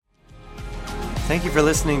Thank you for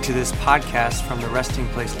listening to this podcast from the Resting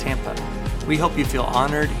Place Tampa. We hope you feel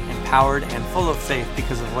honored, empowered, and full of faith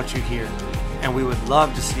because of what you hear. And we would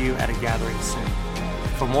love to see you at a gathering soon.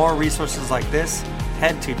 For more resources like this,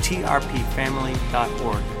 head to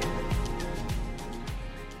trpfamily.org.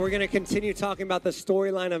 We're going to continue talking about the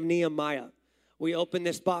storyline of Nehemiah. We opened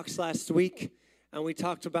this box last week, and we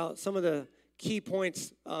talked about some of the key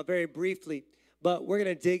points very briefly. But we're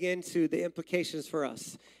going to dig into the implications for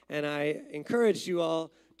us. And I encourage you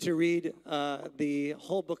all to read the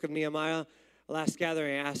whole book of Nehemiah. Last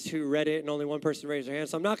gathering, I asked who read it, and only one person raised their hand.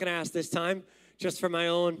 So I'm not going to ask this time, just for my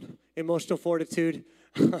own emotional fortitude.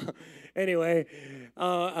 Anyway,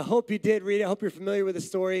 I hope you did read it. I hope you're familiar with the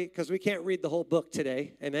story, because we can't read the whole book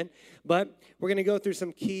today. Amen. But we're going to go through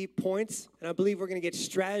some key points, and I believe we're going to get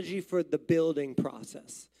strategy for the building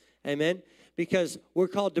process. Amen. Because we're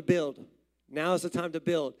called to build. Now is the time to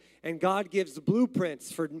build. And God gives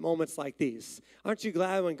blueprints for moments like these. Aren't you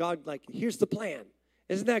glad when God, here's the plan?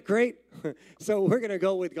 Isn't that great? So we're going to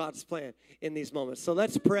go with God's plan in these moments. So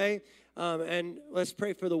let's pray, and let's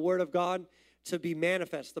pray for the word of God to be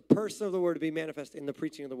manifest, the person of the word to be manifest in the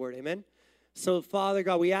preaching of the word. Amen? So, Father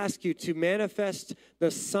God, we ask you to manifest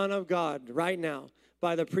the Son of God right now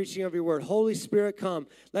by the preaching of your word. Holy Spirit, come.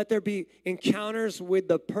 Let there be encounters with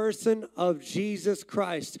the person of Jesus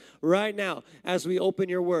Christ right now as we open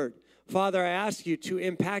your word. Father, I ask you to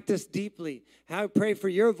impact us deeply. I pray for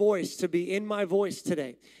your voice to be in my voice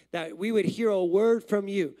today, that we would hear a word from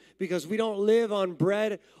you, because we don't live on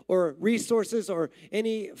bread or resources or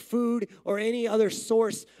any food or any other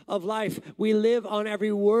source of life. We live on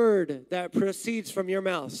every word that proceeds from your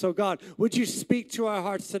mouth. So God, would you speak to our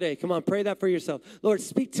hearts today? Come on, pray that for yourself. Lord,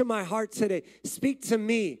 speak to my heart today. Speak to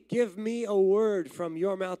me. Give me a word from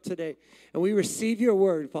your mouth today. And we receive your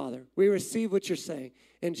word, Father. We receive what you're saying.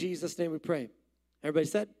 In Jesus' name we pray. Everybody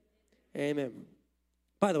said? Amen.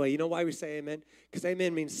 By the way, you know why we say amen? Because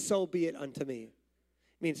amen means so be it unto me. It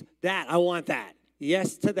means that, I want that.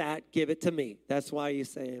 Yes to that, give it to me. That's why you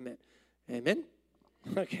say amen. Amen?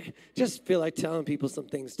 Okay, just feel like telling people some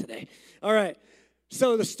things today. All right,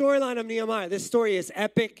 so the storyline of Nehemiah. This story is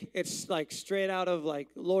epic. It's straight out of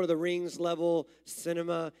Lord of the Rings level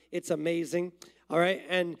cinema. It's amazing. All right,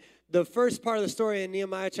 and the first part of the story in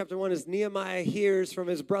Nehemiah chapter 1 is Nehemiah hears from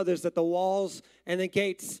his brothers that the walls and the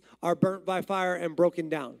gates are burnt by fire and broken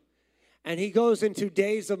down. And he goes into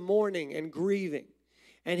days of mourning and grieving.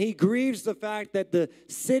 And he grieves the fact that the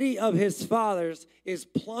city of his fathers is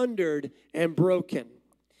plundered and broken.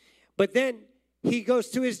 But then he goes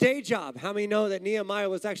to his day job. How many know that Nehemiah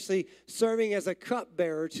was actually serving as a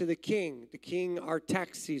cupbearer to the king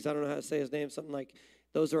Artaxerxes? I don't know how to say his name, something like,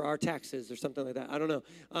 those are our taxes or something like that. I don't know.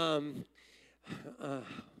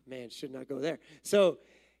 Man, should not go there. So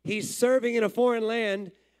he's serving in a foreign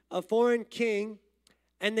land, a foreign king,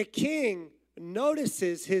 and the king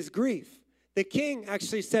notices his grief. The king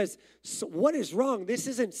actually says, so what is wrong? This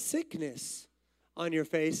isn't sickness on your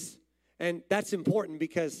face. And that's important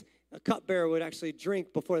because a cupbearer would actually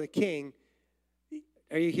drink before the king.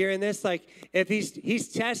 Are you hearing this? If he's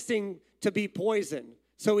testing to be poison.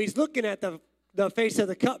 So he's looking at the face of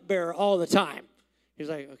the cupbearer all the time. He's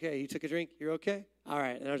like, okay, you took a drink, you're okay? All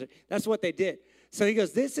right. And I was like, that's what they did. So he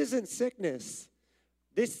goes, this isn't sickness.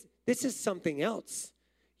 This is something else.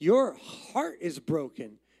 Your heart is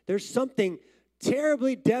broken. There's something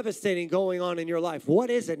terribly devastating going on in your life. What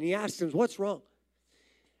is it? And he asks him, what's wrong?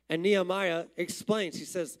 And Nehemiah explains. He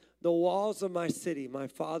says, the walls of my city, my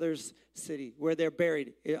father's city, where they're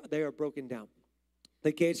buried, they are broken down.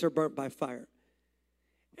 The gates are burnt by fire.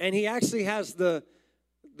 And he actually has the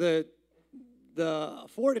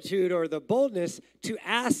fortitude or the boldness to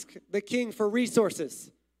ask the king for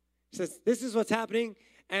resources. He says, this is what's happening,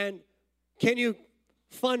 and can you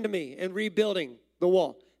fund me in rebuilding the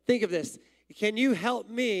wall? Think of this. Can you help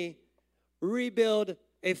me rebuild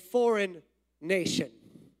a foreign nation?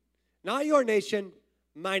 Not your nation,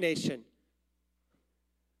 my nation.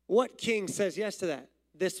 What king says yes to that?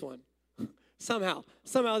 This one. Somehow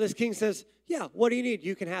this king says, yeah, what do you need?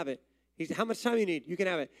 You can have it. How much time you need? You can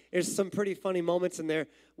have it. There's some pretty funny moments in there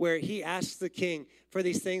where he asks the king for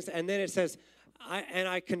these things, and then it says,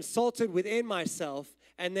 I consulted within myself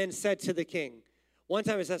and then said to the king. One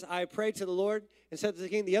time it says, I prayed to the Lord and said to the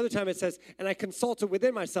king. The other time it says, and I consulted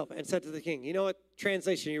within myself and said to the king. You know what?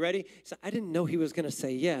 Translation, you ready? He said, I didn't know he was going to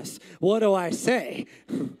say yes. What do I say?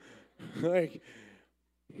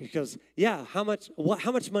 He goes, yeah, how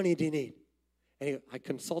much money do you need? And I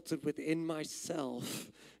consulted within myself.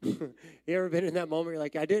 You ever been in that moment? You're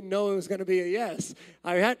like, I didn't know it was going to be a yes.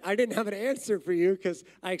 I didn't have an answer for you because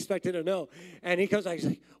I expected a no. And he goes, he's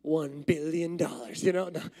like, $1 billion.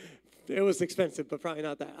 It was expensive, but probably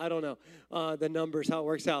not that. I don't know the numbers, how it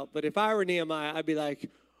works out. But if I were Nehemiah, I'd be like,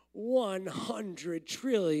 $100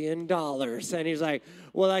 trillion. And he's like,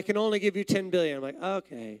 well, I can only give you 10 billion. I'm like,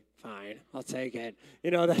 okay, fine, I'll take it.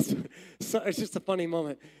 That's so it's just a funny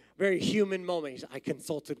moment, very human moment. I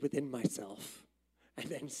consulted within myself and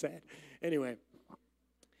then said, anyway,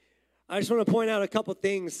 I just want to point out a couple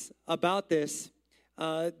things about this,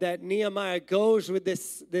 that Nehemiah goes with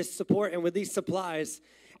this support and with these supplies,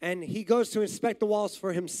 and he goes to inspect the walls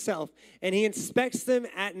for himself, and he inspects them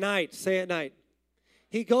at night. Say at night.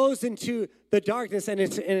 He goes into the darkness and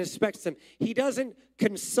inspects them. He doesn't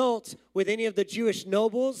consult with any of the Jewish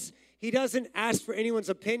nobles. He doesn't ask for anyone's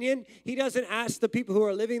opinion. He doesn't ask the people who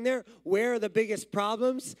are living there, where are the biggest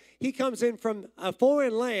problems. He comes in from a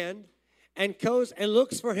foreign land and goes and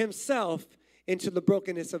looks for himself into the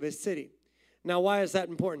brokenness of his city. Now, why is that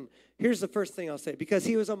important? Here's the first thing I'll say. Because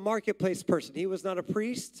he was a marketplace person. He was not a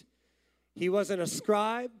priest. He wasn't a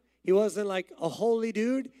scribe. He wasn't like a holy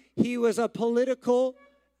dude. He was a political,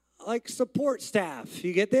 support staff.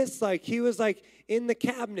 You get this? He was in the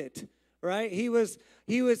cabinet, right? He was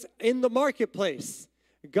in the marketplace.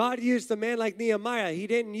 God used a man like Nehemiah. He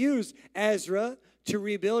didn't use Ezra to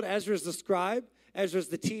rebuild. Ezra's the scribe. Ezra's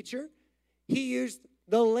the teacher. He used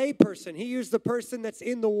the layperson. He used the person that's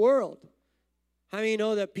in the world. How many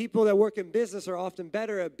know that people that work in business are often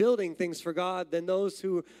better at building things for God than those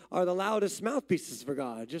who are the loudest mouthpieces for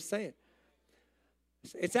God? Just saying.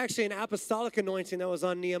 It's actually an apostolic anointing that was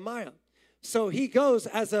on Nehemiah. So he goes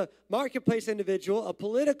as a marketplace individual, a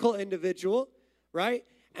political individual, right?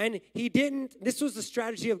 And this was the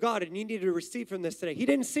strategy of God, and you need to receive from this today. He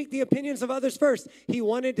didn't seek the opinions of others first. He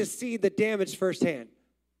wanted to see the damage firsthand.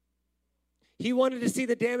 He wanted to see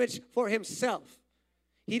the damage for himself.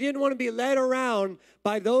 He didn't want to be led around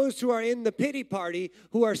by those who are in the pity party,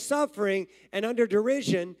 who are suffering and under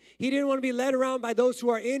derision. He didn't want to be led around by those who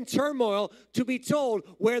are in turmoil to be told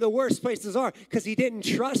where the worst places are, because he didn't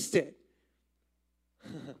trust it.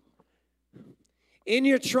 In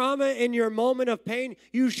your trauma, in your moment of pain,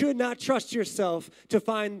 you should not trust yourself to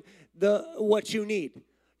find what you need.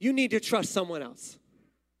 You need to trust someone else.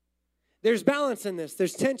 There's balance in this.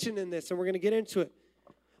 There's tension in this, and we're going to get into it.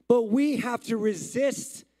 But we have to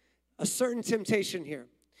resist a certain temptation here.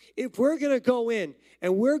 If we're going to go in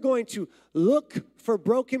and we're going to look for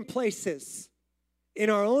broken places in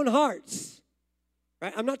our own hearts,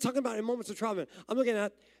 right? I'm not talking about in moments of trauma. I'm looking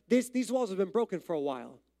at these walls have been broken for a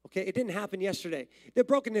while, okay? It didn't happen yesterday. The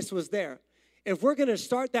brokenness was there. If we're going to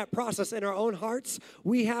start that process in our own hearts,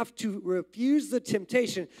 we have to refuse the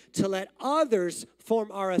temptation to let others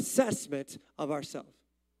form our assessment of ourselves.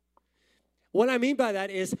 What I mean by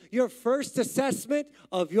that is your first assessment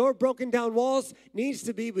of your broken down walls needs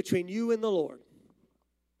to be between you and the Lord.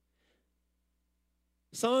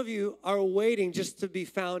 Some of you are waiting just to be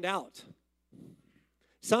found out.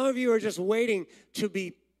 Some of you are just waiting to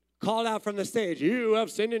be called out from the stage. You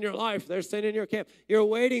have sin in your life. There's sin in your camp. You're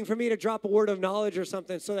waiting for me to drop a word of knowledge or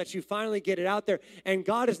something so that you finally get it out there. And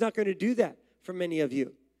God is not going to do that for many of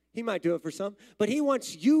you. He might do it for some, but he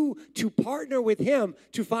wants you to partner with him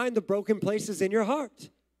to find the broken places in your heart.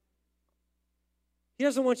 He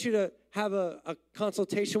doesn't want you to have a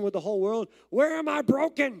consultation with the whole world. Where am I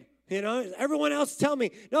broken? Everyone else tell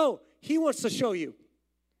me. No, he wants to show you.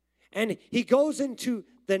 And he goes into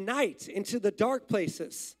the night, into the dark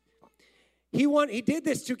places. He did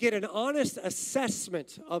this to get an honest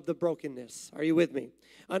assessment of the brokenness. Are you with me?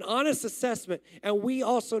 An honest assessment. And we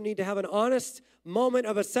also need to have an honest moment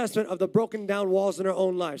of assessment of the broken down walls in our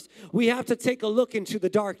own lives. We have to take a look into the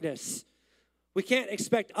darkness. We can't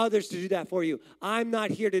expect others to do that for you. I'm not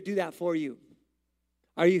here to do that for you.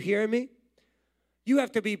 Are you hearing me? You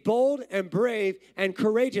have to be bold and brave and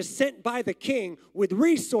courageous, sent by the King with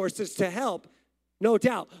resources to help, no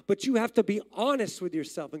doubt. But you have to be honest with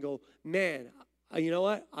yourself and go, man, you know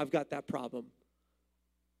what? I've got that problem.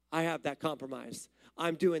 I have that compromise.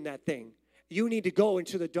 I'm doing that thing. You need to go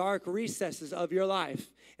into the dark recesses of your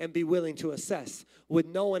life and be willing to assess with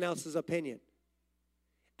no one else's opinion.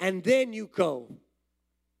 And then you go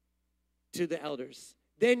to the elders.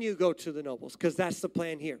 Then you go to the nobles, because that's the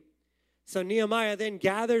plan here. So Nehemiah then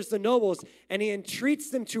gathers the nobles and he entreats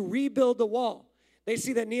them to rebuild the wall. They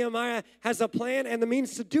see that Nehemiah has a plan and the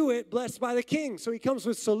means to do it, blessed by the king. So he comes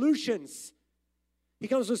with solutions. He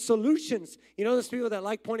comes with solutions. You know those people that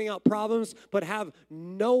like pointing out problems but have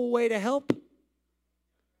no way to help?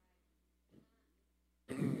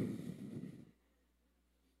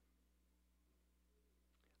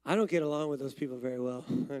 I don't get along with those people very well.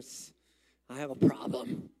 I have a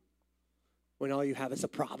problem when all you have is a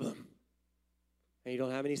problem and you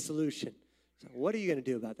don't have any solution. So what are you going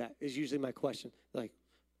to do about that is usually my question. Like,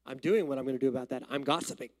 I'm doing what I'm going to do about that. I'm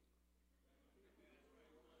gossiping.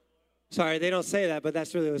 Sorry, they don't say that, but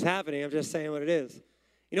that's really what's happening. I'm just saying what it is.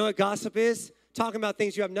 You know what gossip is? Talking about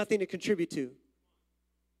things you have nothing to contribute to.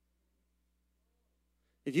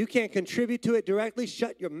 If you can't contribute to it directly,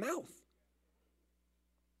 shut your mouth.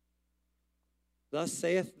 Thus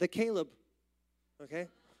saith the Caleb. Okay?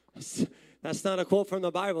 That's not a quote from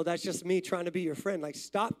the Bible. That's just me trying to be your friend. Like,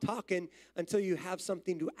 stop talking until you have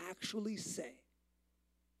something to actually say.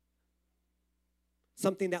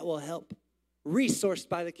 Something that will help. Resourced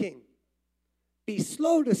by the King. Be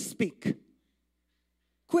slow to speak.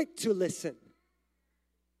 Quick to listen.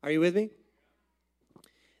 Are you with me?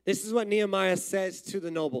 This is what Nehemiah says to the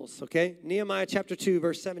nobles, okay? Nehemiah chapter 2,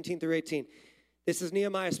 verse 17 through 18. This is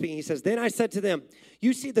Nehemiah speaking. He says, "Then I said to them,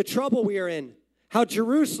 you see the trouble we are in, how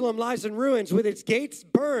Jerusalem lies in ruins with its gates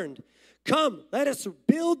burned. Come, let us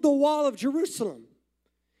build the wall of Jerusalem,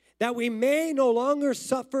 that we may no longer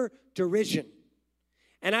suffer derision.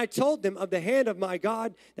 And I told them of the hand of my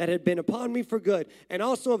God that had been upon me for good, and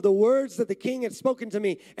also of the words that the king had spoken to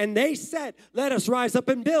me. And they said, let us rise up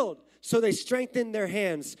and build. So they strengthened their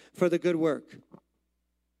hands for the good work."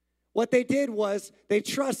 What they did was they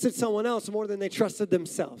trusted someone else more than they trusted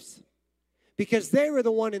themselves, because they were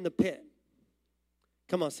the one in the pit.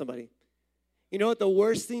 Come on, somebody. You know what the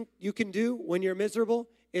worst thing you can do when you're miserable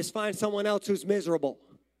is find someone else who's miserable.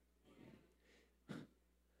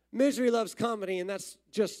 Misery loves company, and that's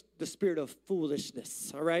just the spirit of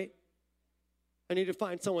foolishness, all right? I need to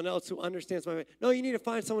find someone else who understands my pain. No, you need to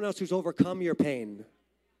find someone else who's overcome your pain.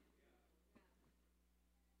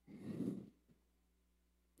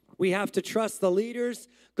 We have to trust the leaders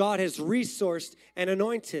God has resourced and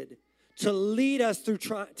anointed to lead us through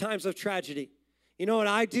times of tragedy. You know what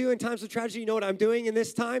I do in times of tragedy? You know what I'm doing in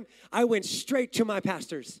this time? I went straight to my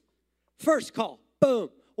pastors. First call, boom.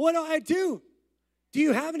 What do? Do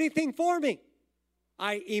you have anything for me?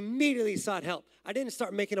 I immediately sought help. I didn't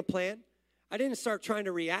start making a plan. I didn't start trying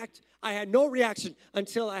to react. I had no reaction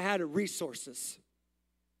until I had resources.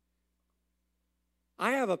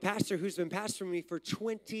 I have a pastor who's been pastoring me for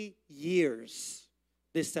 20 years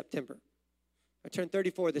this September. I turned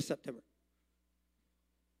 34 this September.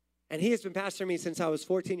 And he has been pastoring me since I was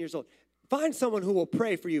 14 years old. Find someone who will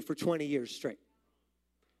pray for you for 20 years straight.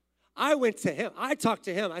 I went to him. I talked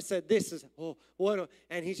to him. I said, this is,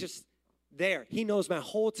 and he's just there. He knows my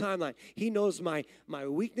whole timeline. He knows my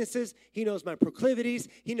weaknesses. He knows my proclivities.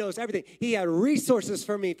 He knows everything. He had resources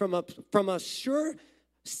for me from a sure,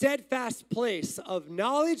 steadfast place of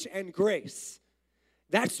knowledge and grace.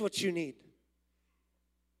 That's what you need.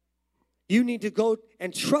 You need to go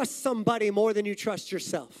and trust somebody more than you trust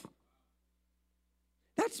yourself.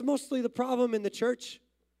 That's mostly the problem in the church.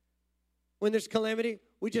 When there's calamity,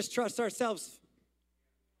 we just trust ourselves.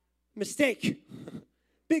 Mistake.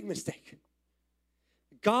 Big mistake.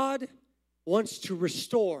 God wants to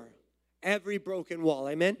restore every broken wall.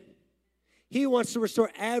 Amen? He wants to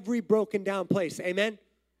restore every broken down place. Amen?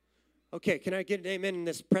 Okay, can I get an amen in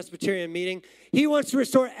this Presbyterian meeting? He wants to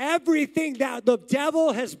restore everything that the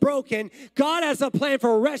devil has broken. God has a plan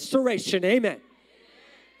for restoration. Amen.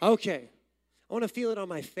 Okay. I want to feel it on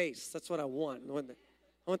my face. That's what I want. I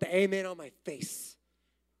want the amen on my face.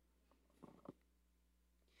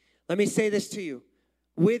 Let me say this to you.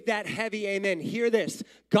 With that heavy amen, hear this.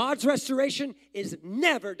 God's restoration is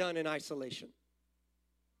never done in isolation.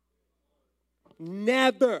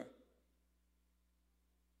 Never.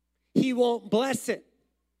 He won't bless it.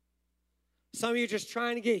 Some of you are just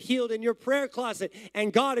trying to get healed in your prayer closet,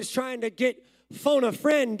 and God is trying to phone a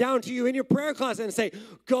friend down to you in your prayer closet and say,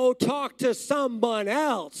 go talk to someone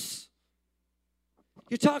else.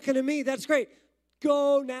 You're talking to me, that's great.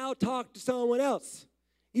 Go now talk to someone else.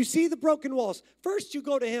 You see the broken walls. First you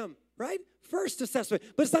go to him, right? First assessment,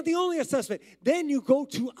 but it's not the only assessment. Then you go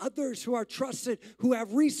to others who are trusted, who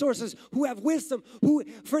have resources, who have wisdom, who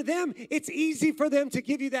for them, it's easy for them to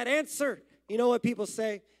give you that answer. You know what people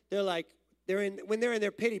say? They're like, when they're in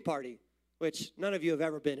their pity party, which none of you have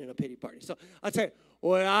ever been in a pity party. So I'll tell you,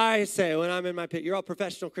 what I say when I'm in my pity, you're all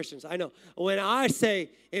professional Christians, I know. When I say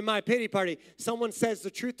in my pity party, someone says the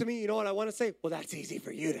truth to me, you know what I want to say? Well, that's easy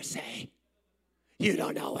for you to say. You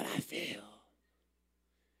don't know what I feel.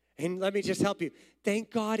 And let me just help you.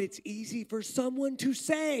 Thank God it's easy for someone to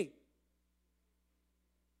say.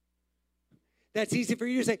 That's easy for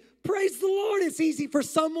you to say. Praise the Lord, it's easy for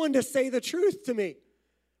someone to say the truth to me.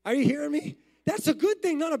 Are you hearing me? That's a good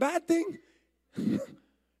thing, not a bad thing.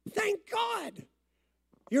 Thank God.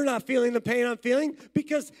 You're not feeling the pain I'm feeling,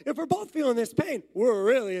 because if we're both feeling this pain, we're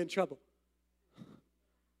really in trouble.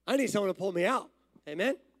 I need someone to pull me out.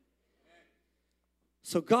 Amen?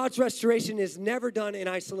 So God's restoration is never done in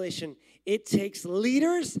isolation. It takes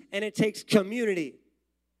leaders and it takes community.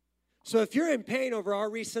 So if you're in pain over our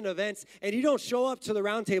recent events and you don't show up to the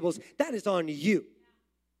roundtables, that is on you.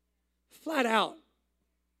 Flat out.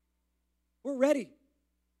 We're ready.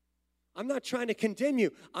 I'm not trying to condemn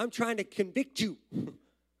you. I'm trying to convict you.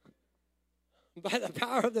 By the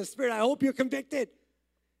power of the Spirit, I hope you're convicted.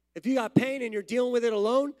 If you got pain and you're dealing with it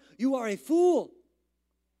alone, you are a fool.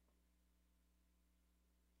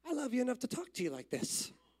 I love you enough to talk to you like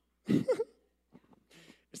this.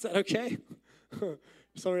 Is that okay?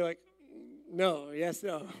 Somebody like, no, yes,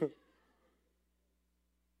 no.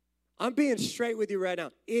 I'm being straight with you right now.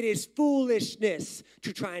 It is foolishness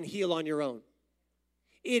to try and heal on your own.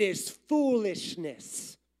 It is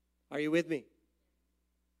foolishness. Are you with me?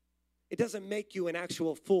 It doesn't make you an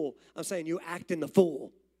actual fool. I'm saying you act in the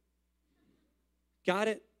fool. Got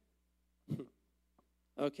it?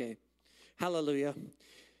 Okay. Hallelujah.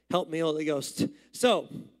 Help me, Holy Ghost. So,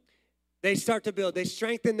 they start to build. They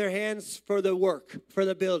strengthen their hands for the work, for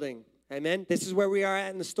the building. Amen? This is where we are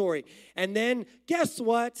at in the story. And then, guess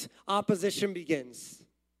what? Opposition begins.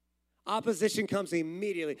 Opposition comes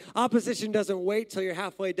immediately. Opposition doesn't wait till you're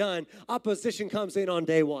halfway done. Opposition comes in on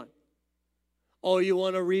day one. Oh, you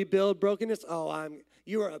want to rebuild brokenness? Oh,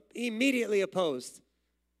 you are immediately opposed.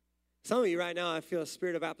 Some of you right now, I feel a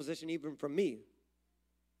spirit of opposition even from me.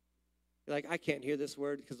 You're like, I can't hear this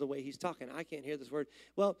word because of the way he's talking. I can't hear this word.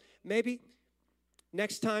 Well, maybe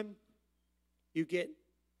next time you get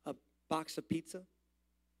a box of pizza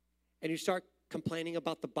and you start complaining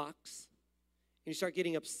about the box and you start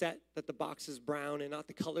getting upset that the box is brown and not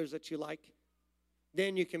the colors that you like,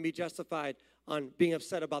 then you can be justified on being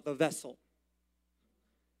upset about the vessel.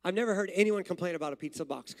 I've never heard anyone complain about a pizza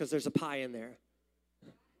box because there's a pie in there.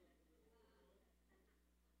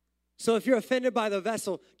 So if you're offended by the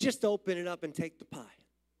vessel, just open it up and take the pie.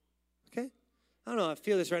 Okay? I don't know, I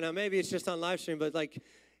feel this right now. Maybe it's just on live stream, but like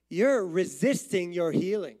you're resisting your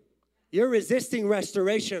healing. You're resisting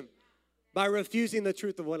restoration by refusing the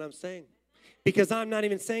truth of what I'm saying. Because I'm not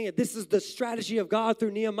even saying it. This is the strategy of God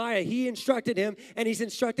through Nehemiah. He instructed him, and he's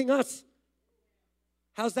instructing us.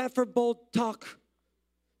 How's that for bold talk?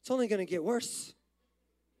 It's only going to get worse.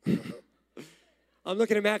 I'm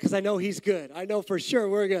looking at Matt because I know he's good. I know for sure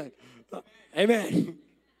we're good. Amen.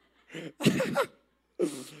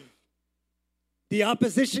 The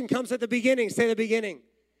opposition comes at the beginning. Say the beginning.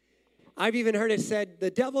 I've even heard it said,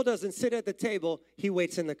 the devil doesn't sit at the table, he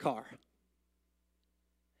waits in the car.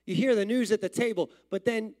 You hear the news at the table, but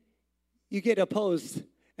then you get opposed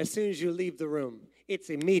as soon as you leave the room. It's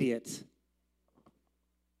immediate.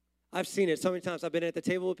 I've seen it so many times. I've been at the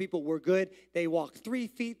table with people, we're good. They walk 3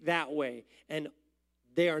 feet that way, and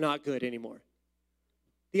they are not good anymore.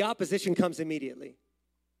 The opposition comes immediately.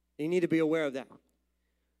 You need to be aware of that.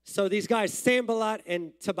 So these guys, Sanballat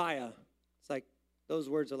and Tobiah. It's like, those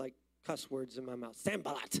words are like cuss words in my mouth.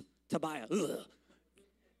 Sanballat, Tobiah. Ugh.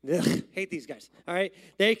 Ugh. Hate these guys. All right?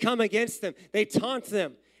 They come against them. They taunt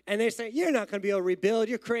them. And they say, you're not going to be able to rebuild.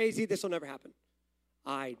 You're crazy. This will never happen.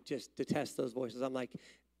 I just detest those voices. I'm like,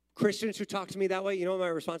 Christians who talk to me that way, you know what my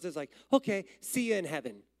response is? Like, okay, see you in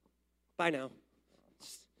heaven. Bye now.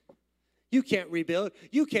 You can't rebuild.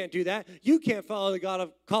 You can't do that. You can't follow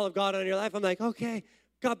the call of God on your life. I'm like, okay,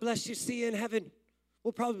 God bless you. See you in heaven.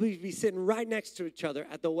 We'll probably be sitting right next to each other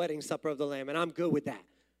at the wedding supper of the Lamb, and I'm good with that.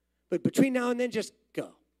 But between now and then, just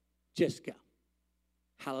go. Just go.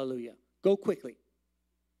 Hallelujah. Go quickly.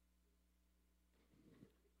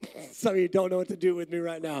 Some of you don't know what to do with me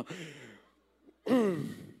right now.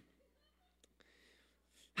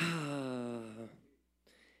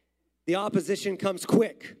 The opposition comes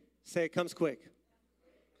quick. Say it comes quick.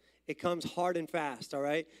 It comes hard and fast, all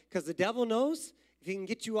right? Because the devil knows if he can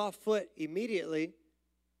get you off foot immediately,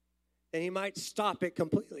 then he might stop it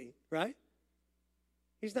completely, right?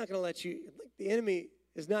 He's not going to let you, the enemy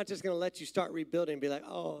is not just going to let you start rebuilding and be like,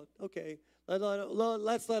 oh, okay,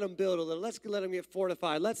 let's let him build a little. Let's let him get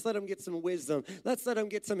fortified. Let's let him get some wisdom. Let's let him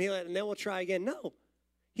get some healing, and then we'll try again. No,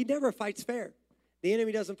 he never fights fair. The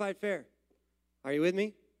enemy doesn't fight fair. Are you with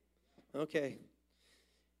me? Okay.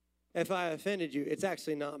 If I offended you, it's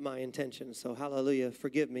actually not my intention, so hallelujah,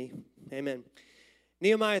 forgive me. Amen.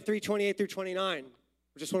 Nehemiah 3:28 through 29.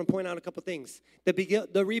 I just want to point out a couple things.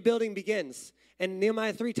 The rebuilding begins, and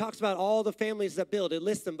Nehemiah 3 talks about all the families that build. It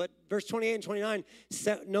lists them, but verse 28 and 29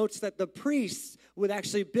 notes that the priests would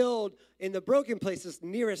actually build in the broken places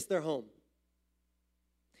nearest their home.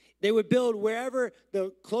 They would build wherever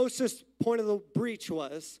the closest point of the breach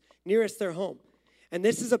was, nearest their home. And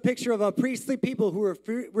this is a picture of a priestly people who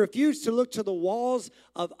refused to look to the walls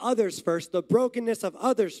of others first, the brokenness of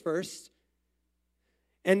others first,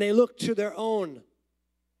 and they look to their own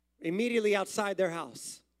immediately outside their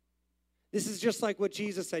house. This is just like what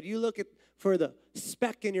Jesus said. You look for the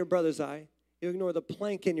speck in your brother's eye, you ignore the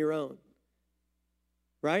plank in your own.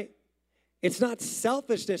 Right? It's not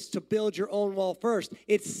selfishness to build your own wall first.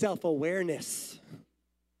 It's self-awareness.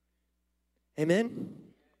 Amen?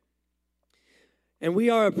 And we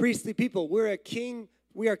are a priestly people. We're a king.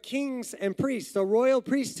 We are kings and priests, a royal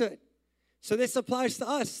priesthood. So this applies to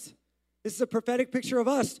us. This is a prophetic picture of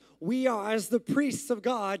us. We are, as the priests of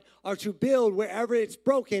God, are to build wherever it's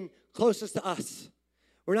broken closest to us.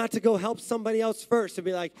 We're not to go help somebody else first and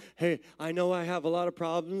be like, hey, I know I have a lot of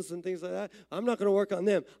problems and things like that. I'm not going to work on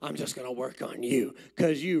them. I'm just going to work on you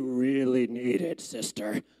because you really need it,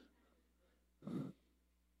 sister.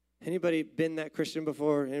 Anybody been that Christian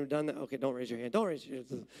before and done that? Okay, don't raise your hand. Don't raise your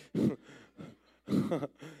hand.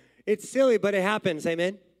 It's silly, but it happens.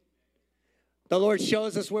 Amen. The Lord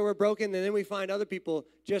shows us where we're broken, and then we find other people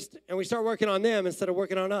and we start working on them instead of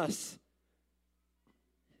working on us.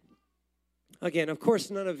 Again, of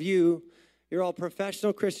course, none of you're all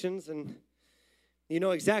professional Christians, and you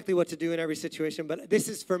know exactly what to do in every situation, but this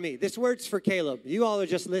is for me. This word's for Caleb. You all are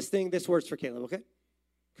just listening. This word's for Caleb, okay?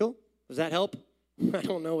 Cool? Does that help? I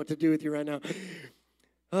don't know what to do with you right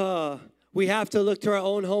now. We have to look to our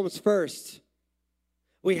own homes first.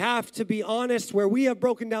 We have to be honest where we have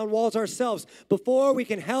broken down walls ourselves before we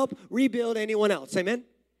can help rebuild anyone else. Amen?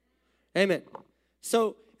 Amen.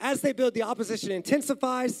 So as they build, the opposition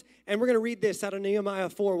intensifies, and we're going to read this out of Nehemiah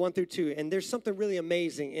 4, 1 through 2, and there's something really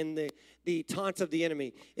amazing in the taunts of the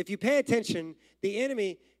enemy. If you pay attention, the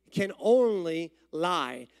enemy can only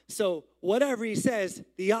lie. So whatever he says,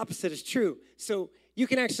 the opposite is true. So you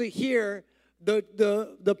can actually hear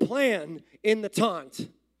the plan in the taunt.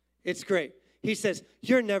 It's great. He says,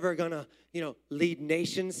 you're never going to, lead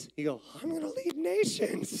nations. You go, I'm going to lead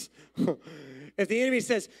nations. If the enemy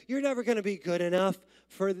says, you're never going to be good enough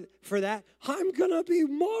for that, I'm going to be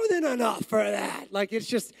more than enough for that. Like,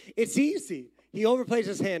 it's easy. He overplays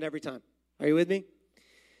his hand every time. Are you with me?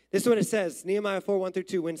 This is what it says, Nehemiah 4, 1 through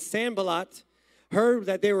 2. When Sanballat heard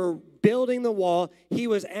that they were building the wall, he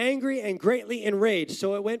was angry and greatly enraged.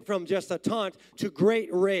 So it went from just a taunt to great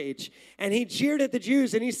rage. And he jeered at the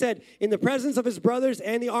Jews, and he said, in the presence of his brothers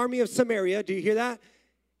and the army of Samaria, do you hear that?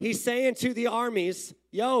 He's saying to the armies,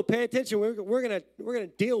 yo, pay attention, we're gonna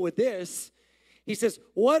deal with this. He says,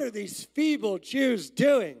 what are these feeble Jews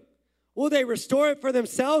doing? Will they restore it for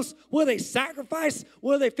themselves? Will they sacrifice?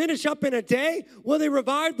 Will they finish up in a day? Will they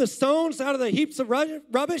revive the stones out of the heaps of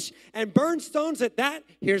rubbish and burn stones at that?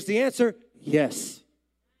 Here's the answer, yes.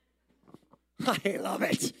 I love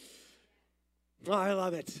it. I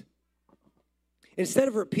love it. Instead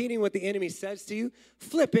of repeating what the enemy says to you,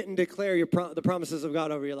 flip it and declare the promises of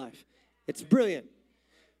God over your life. It's brilliant.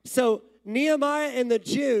 So Nehemiah and the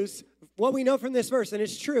Jews, what we know from this verse, and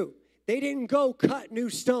it's true, they didn't go cut new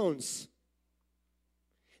stones.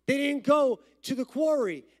 They didn't go to the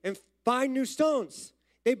quarry and find new stones.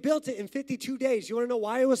 They built it in 52 days. You want to know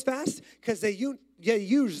why it was fast? Because they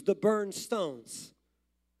used the burned stones.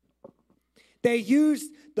 They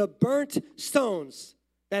used the burnt stones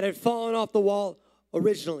that had fallen off the wall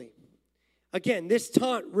originally. Again, this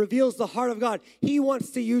taunt reveals the heart of God. He wants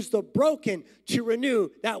to use the broken to renew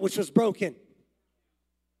that which was broken.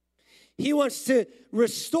 He wants to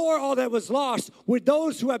restore all that was lost with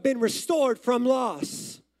those who have been restored from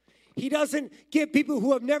loss. He doesn't give people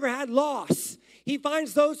who have never had loss. He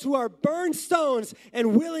finds those who are burned stones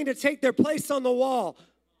and willing to take their place on the wall.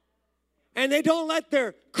 And they don't let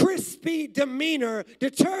their crispy demeanor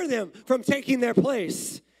deter them from taking their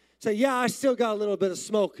place. Say, yeah, I still got a little bit of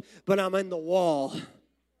smoke, but I'm in the wall.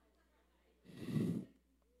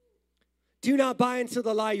 Do not buy into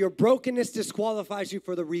the lie. Your brokenness disqualifies you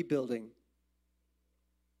for the rebuilding.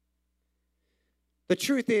 The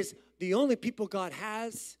truth is, the only people God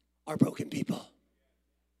has are broken people.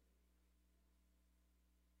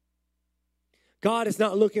 God is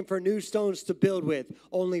not looking for new stones to build with,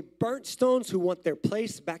 only burnt stones who want their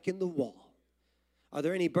place back in the wall. Are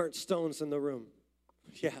there any burnt stones in the room?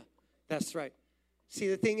 Yeah, that's right. See,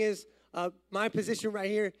 the thing is, my position right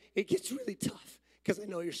here, it gets really tough because I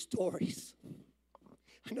know your stories.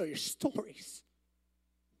 I know your stories.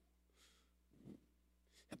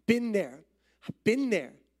 I've been there. I've been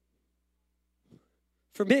there.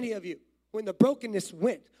 For many of you, when the brokenness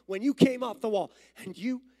went, when you came off the wall, and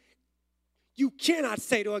you cannot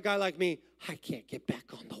say to a guy like me, I can't get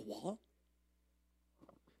back on the wall.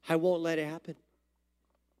 I won't let it happen.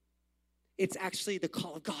 It's actually the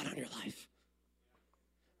call of God on your life.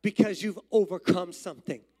 Because you've overcome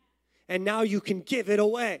something. And now you can give it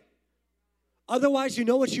away. Otherwise, you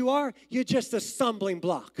know what you are? You're just a stumbling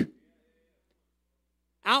block.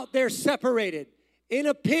 Out there separated, in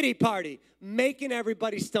a pity party, making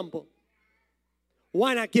everybody stumble.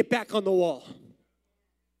 Why not get back on the wall?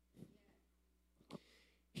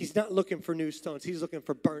 He's not looking for new stones. He's looking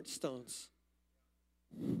for burnt stones.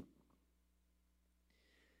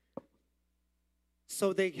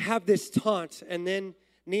 So they have this taunt, and then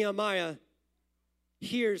Nehemiah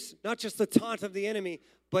hears not just the taunt of the enemy,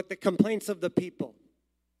 but the complaints of the people.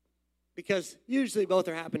 Because usually both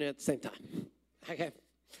are happening at the same time. Okay.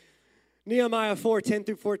 Nehemiah 4:10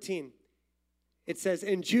 through 14. It says,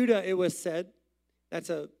 in Judah it was said, that's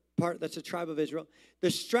a tribe of Israel, the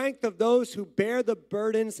strength of those who bear the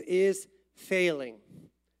burdens is failing.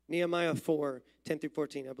 Nehemiah 4:10 through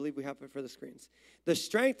 14. I believe we have it for the screens. The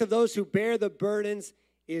strength of those who bear the burdens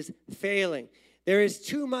is failing. There is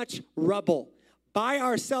too much rubble. By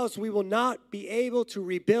ourselves, we will not be able to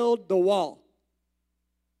rebuild the wall.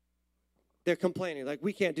 They're complaining, like,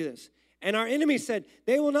 we can't do this. And our enemy said,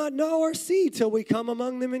 they will not know or see till we come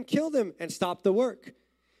among them and kill them and stop the work.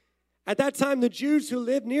 At that time, the Jews who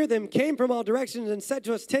lived near them came from all directions and said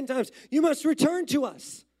to us 10 times, you must return to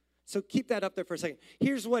us. So keep that up there for a second.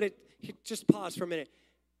 Here's what just pause for a minute.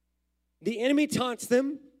 The enemy taunts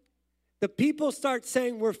them. The people start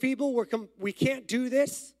saying, we're feeble, we can't do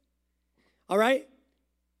this. All right?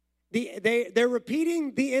 They're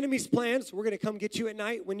repeating the enemy's plans. We're going to come get you at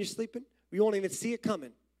night when you're sleeping. You won't even see it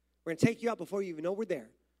coming. We're going to take you out before you even know we're there.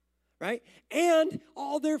 Right? And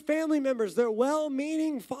all their family members, their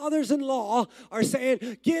well-meaning fathers-in-law are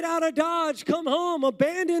saying, get out of Dodge, come home,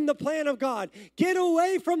 abandon the plan of God. Get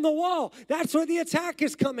away from the wall. That's where the attack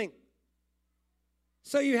is coming.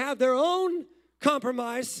 So you have their own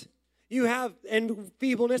compromise. You have, and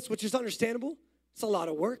feebleness, which is understandable. It's a lot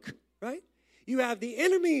of work, right? You have the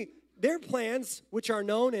enemy, their plans, which are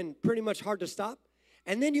known and pretty much hard to stop.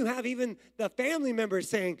 And then you have even the family members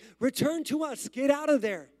saying, return to us, get out of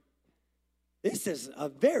there. This is a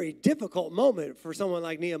very difficult moment for someone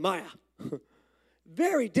like Nehemiah.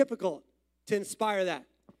 Very difficult to inspire that.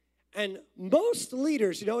 And most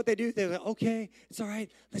leaders, you know what they do? They're like, okay, it's all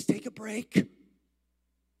right, let's take a break.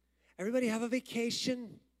 Everybody have a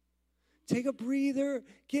vacation. Take a breather,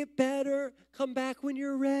 get better, come back when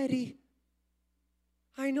you're ready.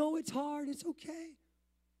 I know it's hard, it's okay.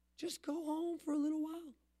 Just go home for a little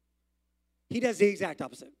while. He does the exact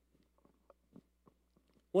opposite.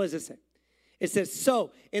 What does it say? It says,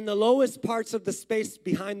 so in the lowest parts of the space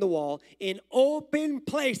behind the wall, in open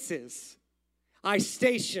places, I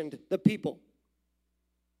stationed the people.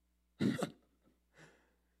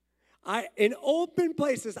 In open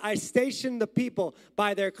places, I stationed the people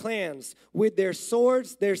by their clans, with their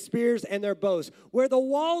swords, their spears, and their bows, where the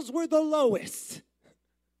walls were the lowest,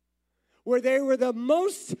 where they were the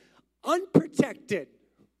most unprotected.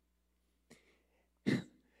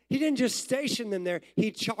 He didn't just station them there,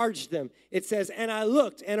 he charged them. It says, and I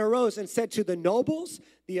looked and arose and said to the nobles,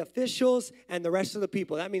 the officials, and the rest of the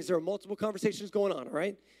people. That means there were multiple conversations going on, all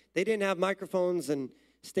right? They didn't have microphones and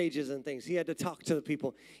stages and things. He had to talk to the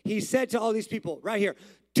people. He said to all these people right here,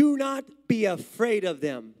 do not be afraid of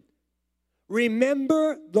them.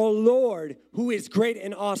 Remember the Lord who is great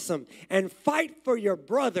and awesome, and fight for your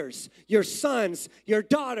brothers, your sons, your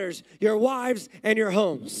daughters, your wives, and your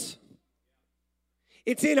homes.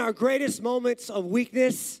 It's in our greatest moments of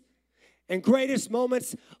weakness and greatest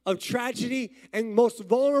moments of tragedy and most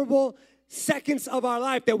vulnerable seconds of our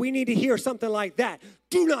life that we need to hear something like that.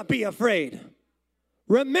 Do not be afraid.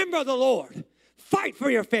 Remember the Lord. Fight for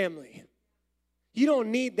your family. You don't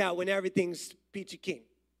need that when everything's peachy keen.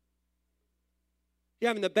 You're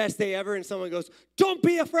having the best day ever and someone goes, don't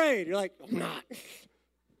be afraid. You're like, I'm not.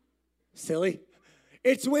 Silly.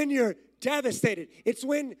 It's when you're devastated. It's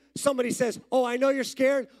when somebody says, oh, I know you're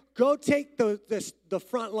scared. Go take the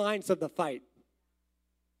front lines of the fight.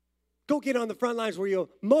 Go get on the front lines where you're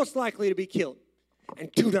most likely to be killed.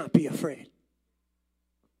 And do not be afraid.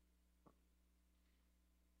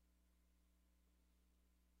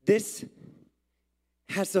 This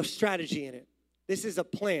has a strategy in it. This is a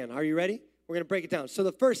plan. Are you ready? We're going to break it down. So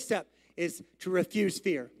the first step is to refuse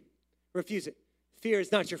fear. Refuse it. Fear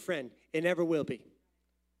is not your friend. It never will be.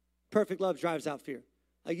 Perfect love drives out fear.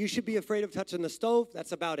 You should be afraid of touching the stove.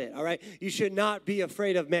 That's about it, all right? You should not be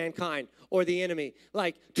afraid of mankind or the enemy.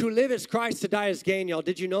 Like, to live is Christ, to die is gain, y'all.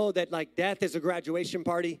 Did you know that, like, death is a graduation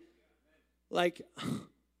party? Like,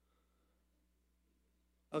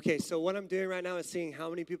 okay, so what I'm doing right now is seeing how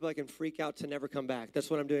many people I can freak out to never come back. That's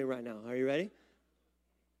what I'm doing right now. Are you ready?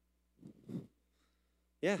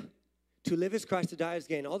 Yeah. To live is Christ, to die is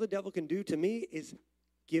gain. All the devil can do to me is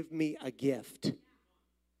give me a gift.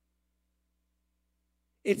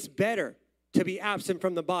 It's better to be absent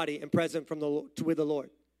from the body and present with the Lord.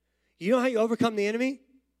 You know how you overcome the enemy?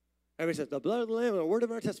 Everybody says, the blood of the Lamb and the word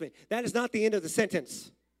of our testimony. That is not the end of the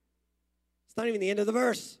sentence. It's not even the end of the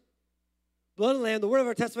verse. Blood of the Lamb, the word of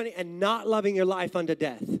our testimony, and not loving your life unto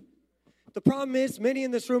death. The problem is many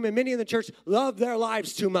in this room and many in the church love their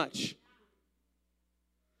lives too much.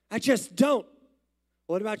 I just don't.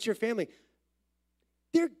 What about your family?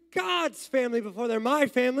 They're God's family before they're my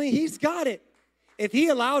family. He's got it. If he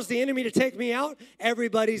allows the enemy to take me out,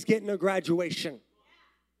 everybody's getting a graduation.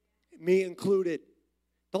 Me included.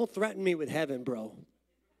 Don't threaten me with heaven, bro.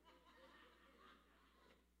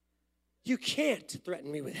 You can't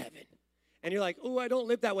threaten me with heaven. And you're like, oh, I don't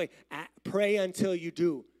live that way. Pray until you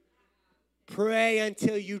do. Pray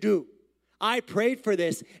until you do. I prayed for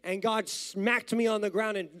this, and God smacked me on the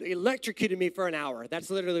ground and electrocuted me for an hour. That's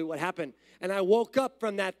literally what happened. And I woke up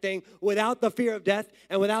from that thing without the fear of death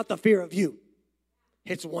and without the fear of you.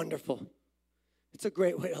 It's wonderful. It's a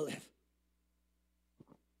great way to live.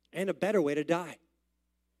 And a better way to die.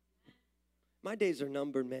 My days are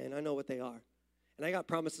numbered, man. I know what they are. And I got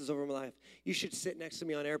promises over my life. You should sit next to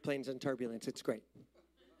me on airplanes in turbulence. It's great.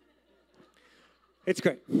 It's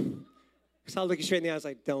great. So I'll look you straight in the eyes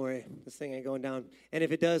like, don't worry, this thing ain't going down. And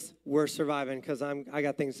if it does, we're surviving because I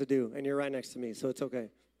got things to do. And you're right next to me, so it's okay.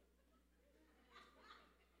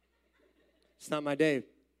 It's not my day.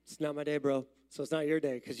 It's not my day, bro. So it's not your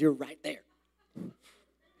day because you're right there.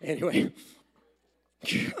 Anyway.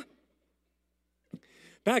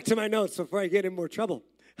 Back to my notes before I get in more trouble.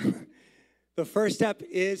 The first step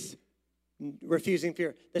is refusing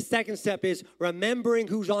fear. The second step is remembering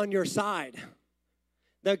who's on your side.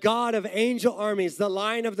 The God of angel armies, the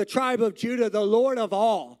Lion of the tribe of Judah, the Lord of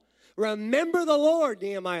all. Remember the Lord,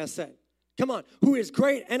 Nehemiah said. Come on, who is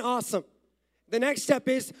great and awesome. The next step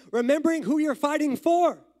is remembering who you're fighting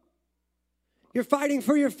for. You're fighting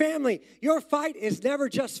for your family. Your fight is never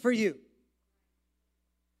just for you.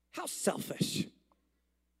 How selfish.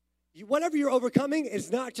 Whatever you're overcoming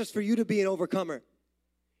is not just for you to be an overcomer.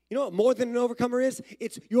 You know what more than an overcomer is?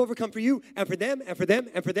 It's you overcome for you and for them and for them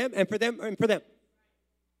and for them and for them and for them.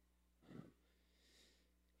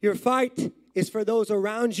 Your fight is for those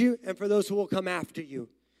around you and for those who will come after you.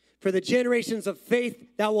 For the generations of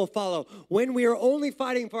faith that will follow. When we are only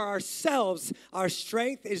fighting for ourselves, our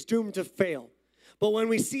strength is doomed to fail. But when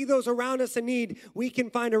we see those around us in need, we can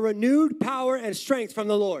find a renewed power and strength from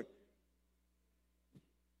the Lord.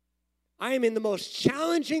 I am in the most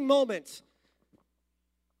challenging moment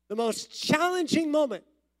of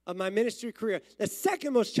my ministry career, the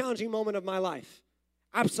second most challenging moment of my life.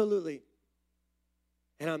 Absolutely.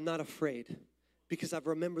 And I'm not afraid because I've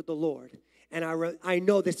remembered the Lord. And I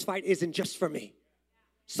know this fight isn't just for me.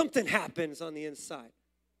 Something happens on the inside.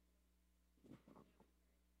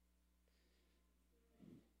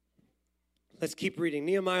 Let's keep reading.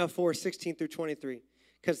 Nehemiah 4:16 through 23,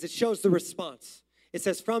 because it shows the response. It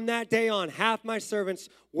says, from that day on, half my servants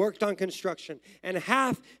worked on construction, and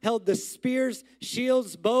half held the spears,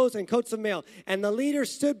 shields, bows, and coats of mail. And the leaders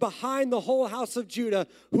stood behind the whole house of Judah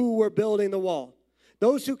who were building the wall.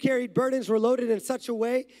 Those who carried burdens were loaded in such a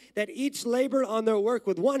way that each labored on their work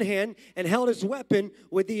with one hand and held his weapon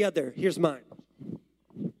with the other. Here's mine.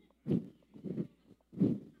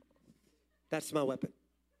 That's my weapon.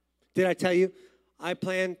 Did I tell you I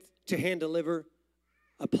plan to hand deliver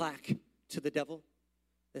a plaque to the devil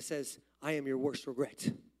that says, I am your worst regret?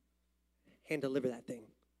 Hand deliver that thing.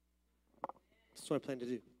 That's what I plan to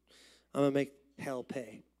do. I'm going to make hell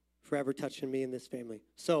pay for ever touching me and this family.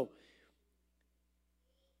 So,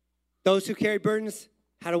 those who carried burdens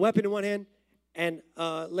had a weapon in one hand and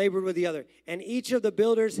labored with the other. And each of the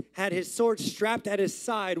builders had his sword strapped at his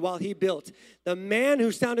side while he built. The man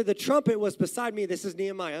who sounded the trumpet was beside me. This is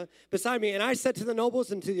Nehemiah. Beside me. And I said to the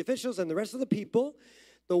nobles and to the officials and the rest of the people,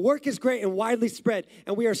 the work is great and widely spread,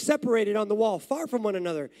 and we are separated on the wall, far from one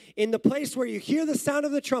another. In the place where you hear the sound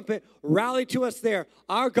of the trumpet, rally to us there.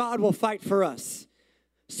 Our God will fight for us.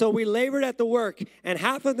 So we labored at the work, and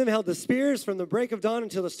half of them held the spears from the break of dawn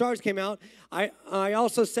until the stars came out. I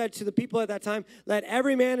also said to the people at that time, let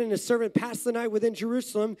every man and his servant pass the night within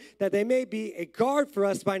Jerusalem, that they may be a guard for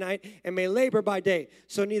us by night and may labor by day.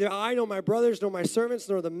 So neither I nor my brothers nor my servants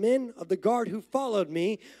nor the men of the guard who followed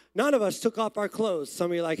me, none of us took off our clothes.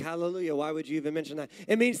 Some of you are like, hallelujah, why would you even mention that?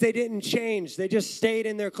 It means they didn't change. They just stayed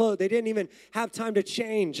in their clothes. They didn't even have time to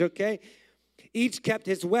change, okay? Each kept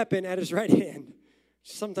his weapon at his right hand.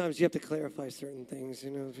 Sometimes you have to clarify certain things, you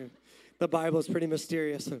know. The Bible is pretty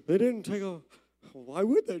mysterious. They didn't take off. Why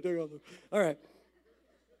would they take off? All right.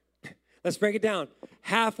 Let's break it down.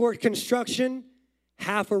 Half worked construction,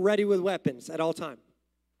 half were ready with weapons at all time.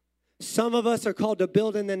 Some of us are called to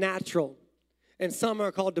build in the natural, and some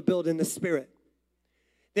are called to build in the spirit.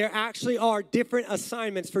 There actually are different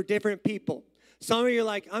assignments for different people. Some of you are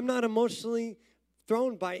like, I'm not emotionally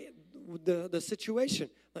thrown by the situation.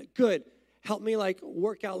 Like, good. Help me like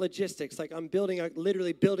work out logistics. Like I'm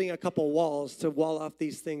literally building a couple walls to wall off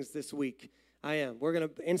these things this week. I am. We're going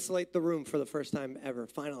to insulate the room for the first time ever.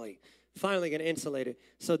 Finally going to insulate it.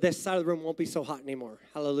 So this side of the room won't be so hot anymore.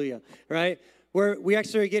 Hallelujah. Right? We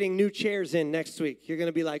actually are getting new chairs in next week. You're going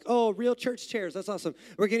to be like, oh, real church chairs. That's awesome.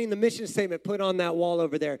 We're getting the mission statement put on that wall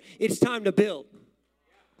over there. It's time to build.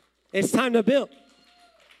 It's time to build.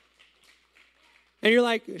 And you're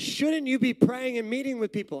like, shouldn't you be praying and meeting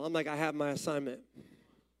with people? I'm like, I have my assignment.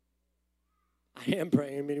 I am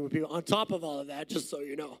praying and meeting with people. On top of all of that, just so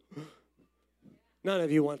you know. None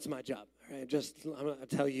of you wants my job. All right? I'm going to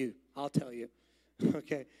tell you. I'll tell you.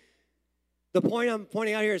 Okay. The point I'm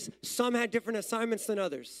pointing out here is some had different assignments than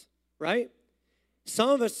others, right? Some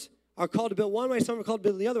of us are called to build one way, some are called to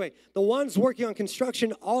build the other way. The ones working on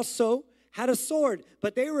construction also had a sword,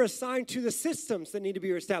 but they were assigned to the systems that need to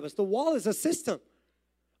be established. The wall is a system.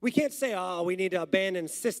 We can't say, oh, we need to abandon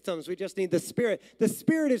systems. We just need the Spirit. The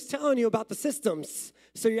Spirit is telling you about the systems.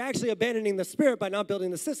 So you're actually abandoning the Spirit by not building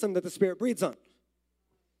the system that the Spirit breathes on.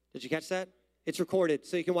 Did you catch that? It's recorded,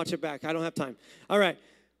 so you can watch it back. I don't have time. All right.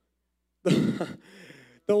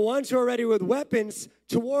 The ones who are ready with weapons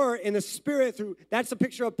to war in the Spirit, that's a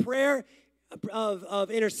picture of prayer,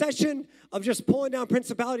 of intercession, of just pulling down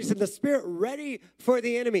principalities in the Spirit, ready for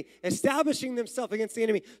the enemy, establishing themselves against the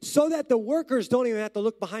enemy, so that the workers don't even have to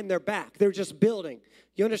look behind their back. They're just building.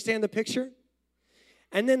 You understand the picture?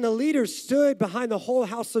 And then the leaders stood behind the whole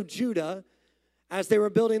house of Judah as they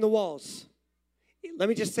were building the walls. Let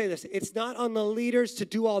me just say this. It's not on the leaders to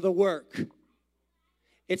do all the work.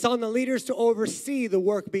 It's on the leaders to oversee the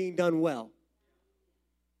work being done well.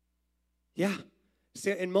 Yeah.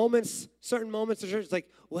 See, in certain moments of church, it's like,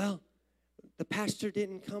 well, the pastor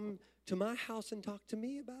didn't come to my house and talk to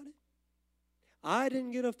me about it. I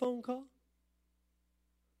didn't get a phone call.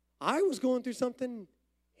 I was going through something.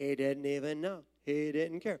 He didn't even know. He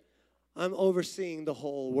didn't care. I'm overseeing the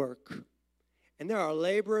whole work. And there are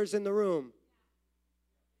laborers in the room.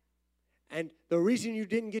 And the reason you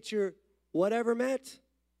didn't get your whatever met is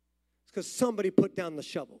because somebody put down the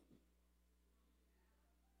shovel.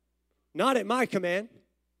 Not at my command,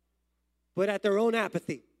 but at their own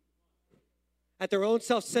apathy, at their own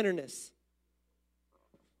self-centeredness.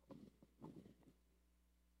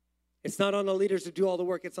 It's not on the leaders to do all the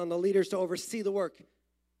work. It's on the leaders to oversee the work.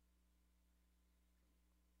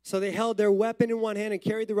 So they held their weapon in one hand and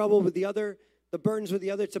carried the rubble with the other, the burdens with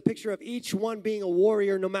the other. It's a picture of each one being a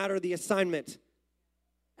warrior no matter the assignment.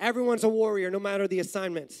 Everyone's a warrior no matter the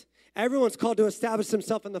assignment. Everyone's called to establish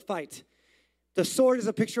himself in the fight. The sword is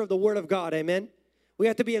a picture of the Word of God, amen? We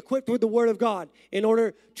have to be equipped with the Word of God in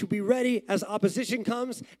order to be ready as opposition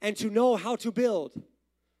comes and to know how to build.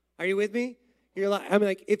 Are you with me?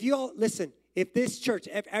 If you all, listen, if this church,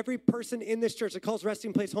 if every person in this church that calls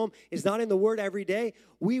Resting Place home is not in the Word every day,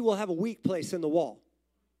 we will have a weak place in the wall.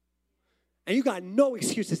 And you got no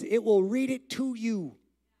excuses. It will read it to you.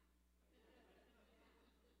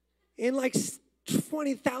 In like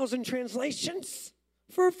 20,000 translations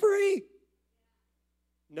for free.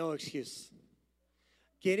 No excuse.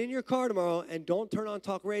 Get in your car tomorrow and don't turn on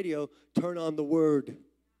talk radio. Turn on the Word.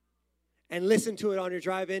 And listen to it on your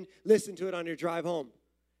drive in. Listen to it on your drive home.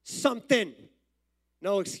 Something.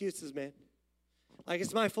 No excuses, man. Like,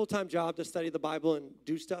 it's my full-time job to study the Bible and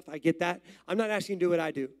do stuff. I get that. I'm not asking you to do what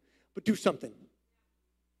I do. But do something.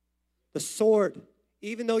 The sword.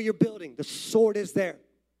 Even though you're building, the sword is there.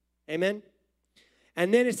 Amen?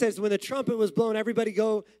 And then it says, when the trumpet was blown, everybody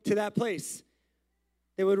go to that place.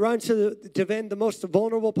 They would run to defend the most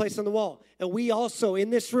vulnerable place on the wall. And we also, in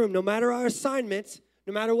this room, no matter our assignments,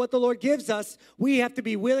 no matter what the Lord gives us, we have to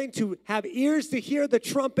be willing to have ears to hear the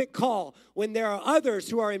trumpet call when there are others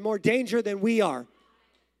who are in more danger than we are.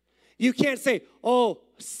 You can't say, oh,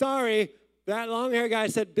 sorry, that long-haired guy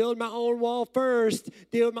said, build my own wall first.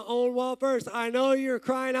 Deal with my own wall first. I know you're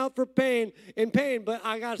crying out for pain, but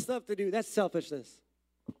I got stuff to do. That's selfishness.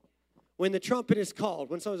 When the trumpet is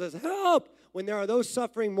called, when someone says, help, when there are those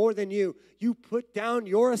suffering more than you, you put down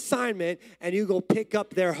your assignment and you go pick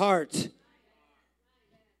up their heart.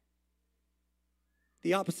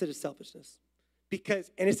 The opposite is selfishness.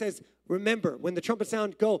 And it says, remember, when the trumpet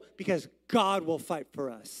sound, go, because God will fight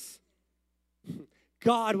for us.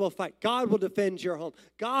 God will fight. God will defend your home.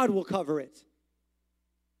 God will cover it.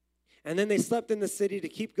 And then they slept in the city to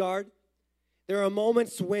keep guard. There are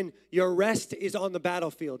moments when your rest is on the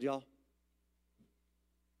battlefield, y'all.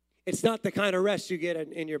 It's not the kind of rest you get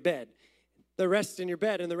in your bed. The rest in your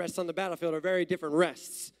bed and the rest on the battlefield are very different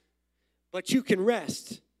rests. But you can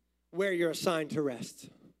rest where you're assigned to rest.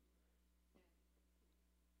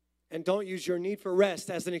 And don't use your need for rest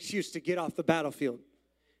as an excuse to get off the battlefield.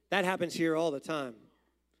 That happens here all the time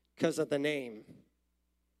because of the name.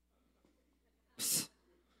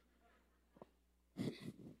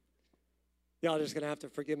 Y'all just going to have to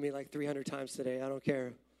forgive me like 300 times today. I don't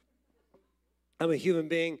care. I'm a human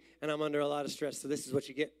being, and I'm under a lot of stress, so this is what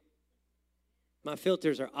you get. My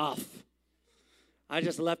filters are off. I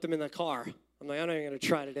just left them in the car. I'm like, I'm not even going to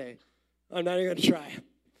try today. I'm not even going to try.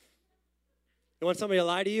 You want somebody to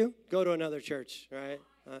lie to you? Go to another church, right?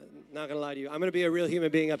 Not going to lie to you. I'm going to be a real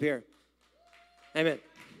human being up here. Amen.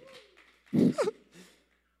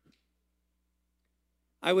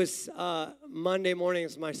 I was, Monday morning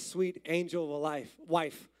is my sweet angel of a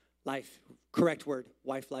wife, correct word,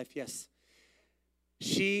 wife, life, yes.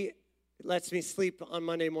 She lets me sleep on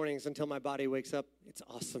Monday mornings until my body wakes up. It's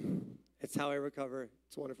awesome. It's how I recover.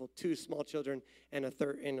 It's wonderful. 2 small children and a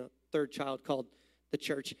third child called the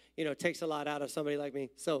church. You know, it takes a lot out of somebody like me.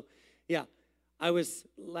 So, yeah,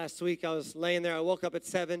 last week I was laying there. I woke up at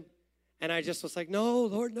 7, and I just was like, no,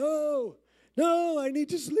 Lord, no, I need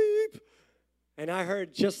to sleep. And I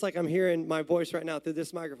heard, just like I'm hearing my voice right now through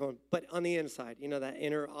this microphone, but on the inside, you know, that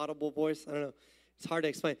inner audible voice. I don't know. It's hard to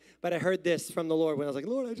explain. But I heard this from the Lord when I was like,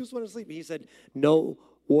 Lord, I just want to sleep. He said, no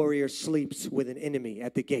warrior sleeps with an enemy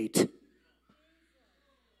at the gate.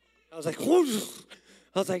 I was like,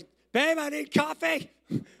 babe, I need coffee.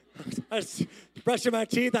 I was brushing my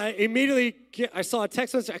teeth. I saw a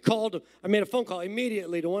text message. I made a phone call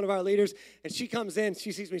immediately to one of our leaders, and she comes in.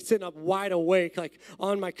 She sees me sitting up wide awake, like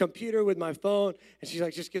on my computer with my phone, and she's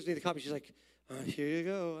like, just gives me the copy. She's like, here you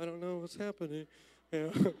go. I don't know what's happening.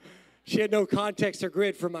 You know? She had no context or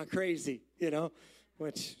grid for my crazy, you know,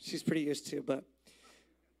 which she's pretty used to, but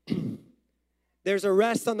there's a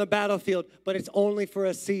rest on the battlefield, but it's only for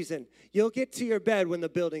a season. You'll get to your bed when the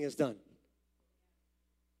building is done.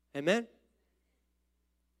 Amen?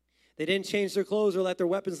 They didn't change their clothes or let their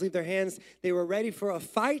weapons leave their hands. They were ready for a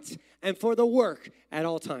fight and for the work at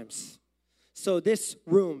all times. So this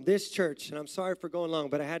room, this church, and I'm sorry for going long,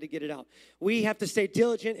 but I had to get it out. We have to stay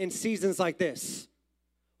diligent in seasons like this.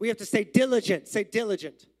 We have to stay diligent. Say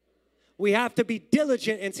diligent. We have to be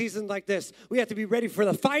diligent in seasons like this. We have to be ready for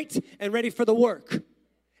the fight and ready for the work.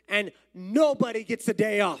 And nobody gets a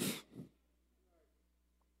day off.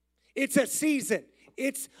 It's a season.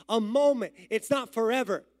 It's a moment. It's not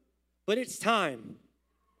forever, but it's time.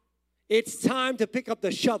 It's time to pick up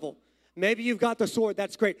the shovel. Maybe you've got the sword.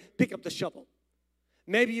 That's great. Pick up the shovel.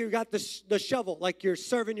 Maybe you've got the shovel, like you're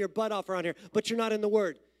serving your butt off around here, but you're not in the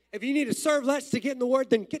Word. If you need to serve less to get in the Word,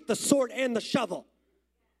 then get the sword and the shovel.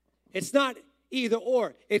 It's not either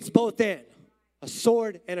or. It's both and. A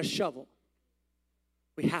sword and a shovel.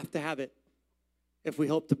 We have to have it if we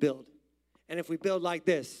hope to build. And if we build like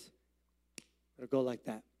this, it'll go like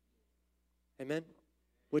that. Amen?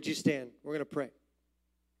 Would you stand? We're going to pray.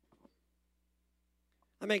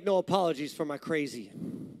 I make no apologies for my crazy.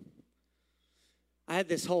 I had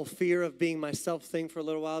this whole fear of being myself thing for a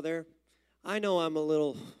little while there. I know I'm a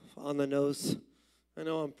little on the nose. I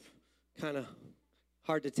know I'm kind of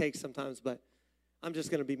hard to take sometimes, but I'm just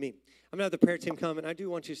going to be me. I'm going to have the prayer team come, and I do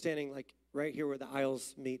want you standing like right here where the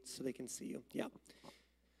aisles meet so they can see you. Yeah.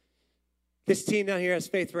 This team down here has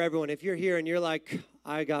faith for everyone. If you're here and you're like,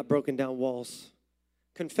 I got broken down walls,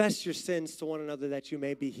 confess your sins to one another that you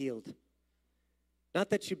may be healed. Not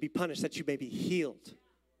that you be punished, that you may be healed.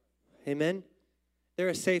 Amen? They're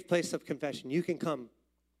a safe place of confession. You can come.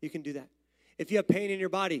 You can do that. If you have pain in your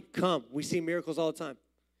body, come. We see miracles all the time.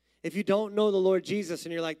 If you don't know the Lord Jesus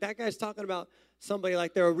and you're like, that guy's talking about somebody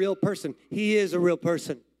like they're a real person. He is a real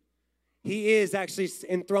person. He is actually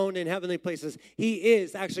enthroned in heavenly places. He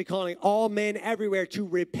is actually calling all men everywhere to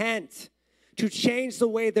repent, to change the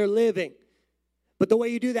way they're living. But the way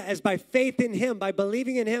you do that is by faith in Him, by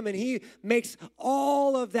believing in Him, and He makes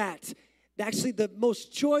all of that actually the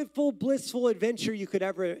most joyful, blissful adventure you could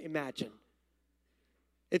ever imagine.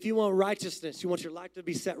 If you want righteousness, you want your life to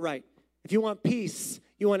be set right. If you want peace,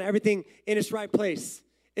 you want everything in its right place.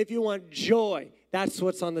 If you want joy, that's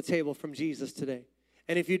what's on the table from Jesus today.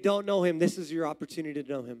 And if you don't know Him, this is your opportunity to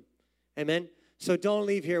know Him. Amen? So don't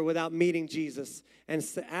leave here without meeting Jesus and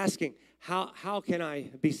asking, how can I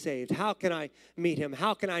be saved? How can I meet Him?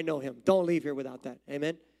 How can I know Him? Don't leave here without that.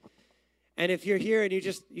 Amen? And if you're here and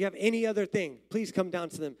you have any other thing, please come down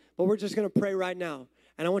to them. But we're just going to pray right now.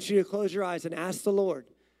 And I want you to close your eyes and ask the Lord,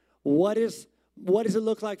 what does it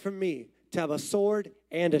look like for me to have a sword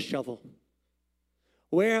and a shovel?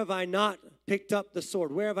 Where have I not picked up the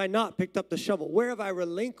sword? Where have I not picked up the shovel? Where have I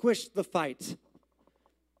relinquished the fight?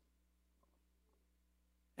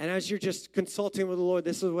 And as you're just consulting with the Lord,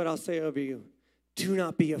 this is what I'll say over you. Do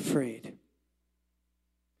not be afraid.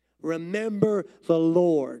 Remember the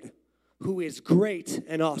Lord, who is great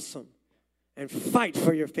and awesome, and fight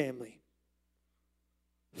for your family.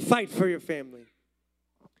 Fight for your family.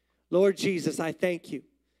 Lord Jesus, I thank you.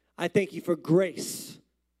 I thank you for grace.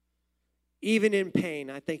 Even in pain,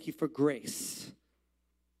 I thank you for grace.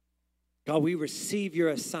 God, we receive your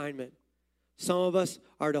assignment. Some of us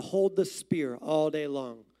are to hold the spear all day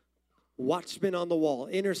long. Watchmen on the wall,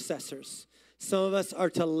 intercessors. Some of us are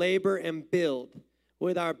to labor and build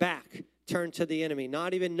with our back turned to the enemy,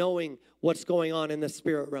 not even knowing what's going on in the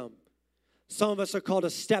spirit realm. Some of us are called to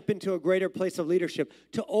step into a greater place of leadership,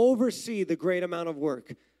 to oversee the great amount of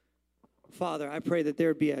work. Father, I pray that there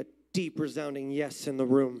would be a deep, resounding yes in the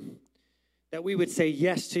room, that we would say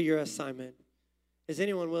yes to your assignment. Is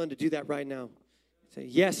anyone willing to do that right now? Say,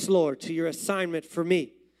 yes, Lord, to your assignment for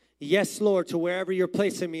me. Yes, Lord, to wherever you're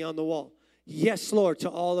placing me on the wall. Yes, Lord, to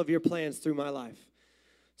all of your plans through my life.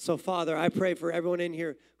 So, Father, I pray for everyone in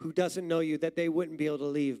here who doesn't know you, that they wouldn't be able to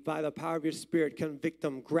leave. By the power of your Spirit, convict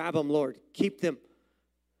them, grab them, Lord. Keep them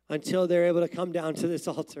until they're able to come down to this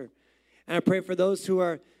altar. And I pray for those who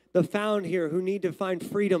are the found here who need to find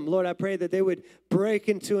freedom. Lord, I pray that they would break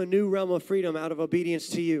into a new realm of freedom out of obedience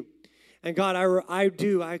to you. And God,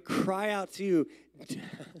 I cry out to you.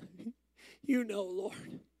 You know,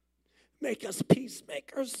 Lord, make us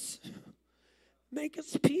peacemakers. Make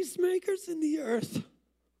us peacemakers in the earth.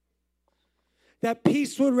 That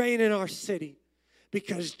peace would reign in our city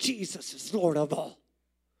because Jesus is Lord of all.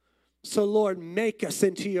 So, Lord, make us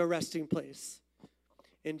into your resting place.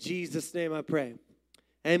 In Jesus' name I pray.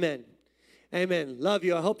 Amen. Amen. Love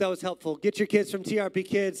you. I hope that was helpful. Get your kids from TRP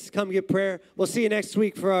Kids. Come get prayer. We'll see you next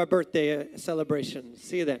week for our birthday celebration.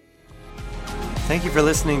 See you then. Thank you for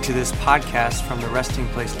listening to this podcast from the Resting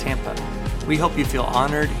Place Tampa. We hope you feel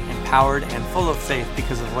honored, empowered, and full of faith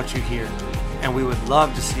because of what you hear. And we would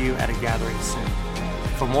love to see you at a gathering soon.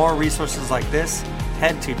 For more resources like this,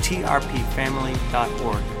 head to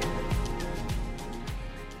trpfamily.org.